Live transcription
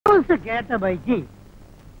പാട്ട് കേട്ട ബൈക്ക്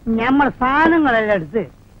നമ്മൾ സാധനങ്ങളെല്ലാം എടുത്ത്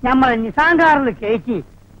നമ്മളെ നിസാൻ കാറിൽ കയറ്റി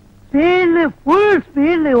സ്പീഡില് ഫുൾ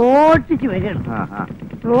സ്പീഡില് ഓട്ടിച്ച് വരണം.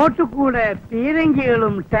 റോട്ടിൽ കൂടെ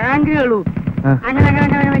പീരങ്കികളും ടാങ്കുകളും അങ്ങനെ അങ്ങനെ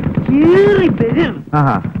അങ്ങനെ അങ്ങനെ കീറി വരും.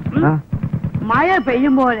 മഴ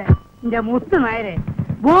പെയ്യും പോലെ എന്റെ മുത്ത് നേരെ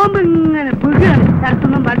ബോംബ് ഇങ്ങനെ പിടിയാണ്.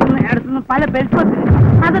 ഇടത്തുനിന്നും ഇടത്തുനിന്നും പല ബെൽപ്പത്തിൽ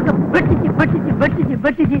അതൊക്കെ വെട്ടിച്ച് വെട്ടിച്ച് വെട്ടിച്ച്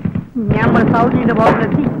വെട്ടിച്ച് നമ്മൾ സൗദിയുടെ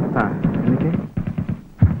ബോർഡിലെത്തി.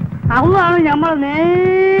 അതാണ് നമ്മൾ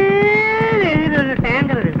നേരെ എതിരൊരു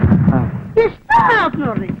ടാങ്കർ ഇഷ്ടമാണെന്ന്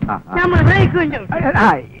പറഞ്ഞു നമ്മൾ ബ്രേക്ക്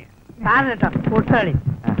കാരണട്ടോ പൊട്ടാളി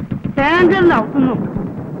ടാങ്കറിന്റെ അവിടുന്നു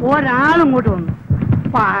ഒരാളും ഇങ്ങോട്ട് വന്നു.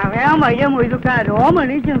 പറയാൻ വയ്യ മൊയ്തുക്കാ രോമ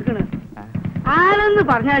എണീച്ച് നിൽക്കണ്. ആരെന്ന്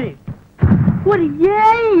പറഞ്ഞാല് ഒരു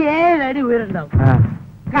 7 അടി ഉയരുണ്ടാവും.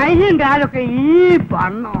 കയ്യും കാലൊക്കെ ഈ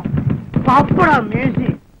പണ്ണോ പപ്പടം മേശി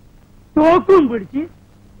തോക്കും പിടിച്ച്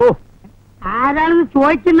ആരാണെന്ന്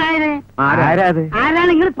ചോദിക്കുന്നായരെ ആരാണ്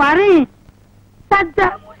നിങ്ങൾ പറയും.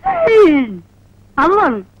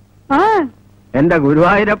 അതാണ് എന്റെ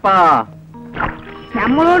ഗുരുവായൂരപ്പാ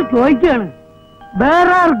നമ്മളോട് ചോദിക്കാണ്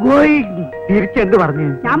വേറെ തിരിച്ചെന്ത് പറഞ്ഞു.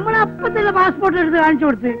 നമ്മളപ്പ തന്നെ പാസ്പോർട്ട് എടുത്ത് കാണിച്ചു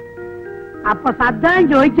കൊടുത്ത്. അപ്പൊ സദ്ദാൻ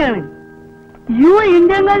ചോദിക്കാണ് യു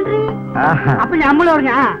ഇന്ത്യൻ കൺട്രി. അപ്പൊ നമ്മൾ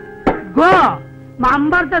പറഞ്ഞ ഗോ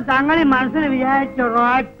മമ്പറത്തെ തങ്ങളി മനസ്സിൽ വിചാരിച്ചു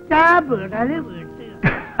ഒറ്റ വിടല് വീട്ട്.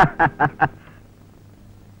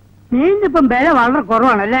 മീനിപ്പം വില വളരെ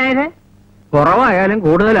കുറവാണല്ലേ? കുറവായാലും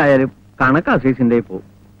കൂടുതലായാലും കണക്കാ സീസിന്റെ പോവും.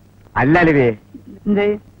 അല്ലേ എന്തേ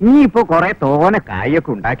നീ ഇപ്പൊ കൊറേ തോനെ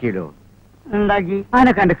കായൊക്കെ ഉണ്ടാക്കിയല്ലോ. ഉണ്ടാക്കി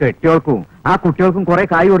അതിനെ കണ്ട് കെട്ടിയോൾക്കും ആ കുട്ടികൾക്കും കൊറേ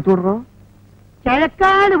കായ് കൊടുത്തു വിടറോ.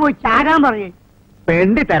 ചിലക്കാട് പോയി ചാകാൻ പറയേ.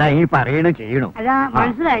 പെണ്ടി തരാൻ ഈ പറയണോ ചെയ്യണോ? അല്ല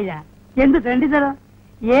മനസ്സിലായില്ല. എന്ത് തെണ്ടി തരാം?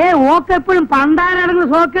 ഓക്കെപ്പോഴും പണ്ടാരടങ്ങുന്ന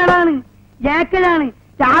സോക്കേടാണ്, ജേക്കലാണ്.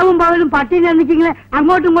 ചാവും പകലും പട്ടിനെ നിൽക്കിങ്ങനെ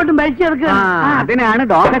അങ്ങോട്ടും ഇങ്ങോട്ടും വലിച്ചെടുക്കുക. അതിനാണ്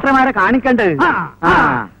ഡോക്ടർമാരെ കാണിക്കേണ്ടത്.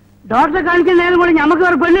 ഡോക്ടറെ കാണിക്കുന്ന നേരം കൂടെ ഞമ്മക്ക്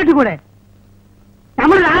വേറെ പെണ്ണിട്ട് കൂടെ?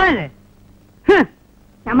 നമ്മൾ കാണല്ലേ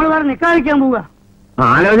നമ്മൾ വേറെ നിക്കാതിരിക്കാൻ പോവുക.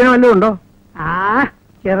 ആലോചന വല്ലതും ഉണ്ടോ?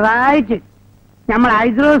 ചെറുതായിട്ട് നമ്മൾ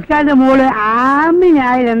ഹൈദ്രോസ്കാന്റെ മോള്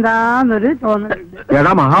ആമിനായാലെന്താന്നൊരു തോന്നലുണ്ട്.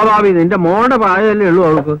 എടാ മഹാഭാവി, നിന്റെ മോടെ പ്രായമല്ലേ ഉള്ളൂ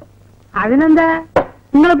അവൾക്ക്. അതിനെന്താ?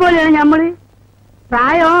 നിങ്ങളെ പോലെയാണ് ഞമ്മള്.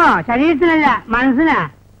 പ്രായമോ ശരീരത്തിനല്ല മനസ്സിനാ.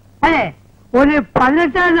 അല്ലേ? ഒരു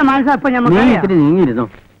 18 മനസ്സാ ഇപ്പൊ ഞമ്മക്ക്. നീങ്ങിരുന്നോ?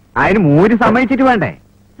 അതിന് മൂരി സമ്മതിച്ചിട്ട് വേണ്ടേ?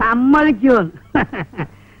 സമ്മതിക്കുമോന്ന്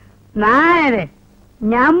നായരെ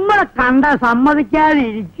ഞമ്മളെ കണ്ട സമ്മതിക്കാതെ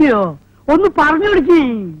ഇരിക്കുവോ? ഒന്ന് പറഞ്ഞു കൊടുക്കി.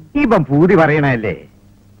 ഇപ്പം പൂതി പറയണല്ലേ.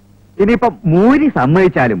 ഇനിയിപ്പം മൂരി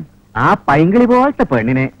സമ്മതിച്ചാലും ആ പൈങ്കിളി പോലത്തെ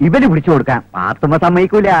പെണ്ണിനെ ഇവന് പിടിച്ചു കൊടുക്കാൻ പാത്തുമ്മ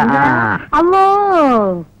സമ്മതിക്കൂല. അല്ലോ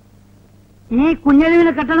ഈ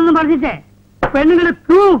കുഞ്ഞലിവിനെ കെട്ടണമെന്ന് പറഞ്ഞിട്ടേ പെണ്ണുങ്ങള്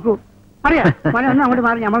കൂക്കും. അറിയാം ഒന്ന് അങ്ങോട്ട്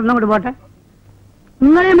മാറി നമ്മളൊന്നങ്ങോട്ട് പോട്ടെ.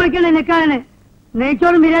 നിങ്ങളെയും വിളിക്കണേ നിൽക്കാനെ.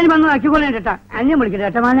 നെയ്ച്ചോറും ബിരിയാണി വന്ന് ആക്കിക്കൊള്ളേ കേട്ടാ. അന്യം വിളിക്കട്ടെ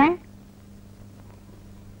കേട്ടാ മോനെ.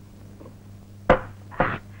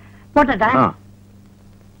 പോട്ടെ.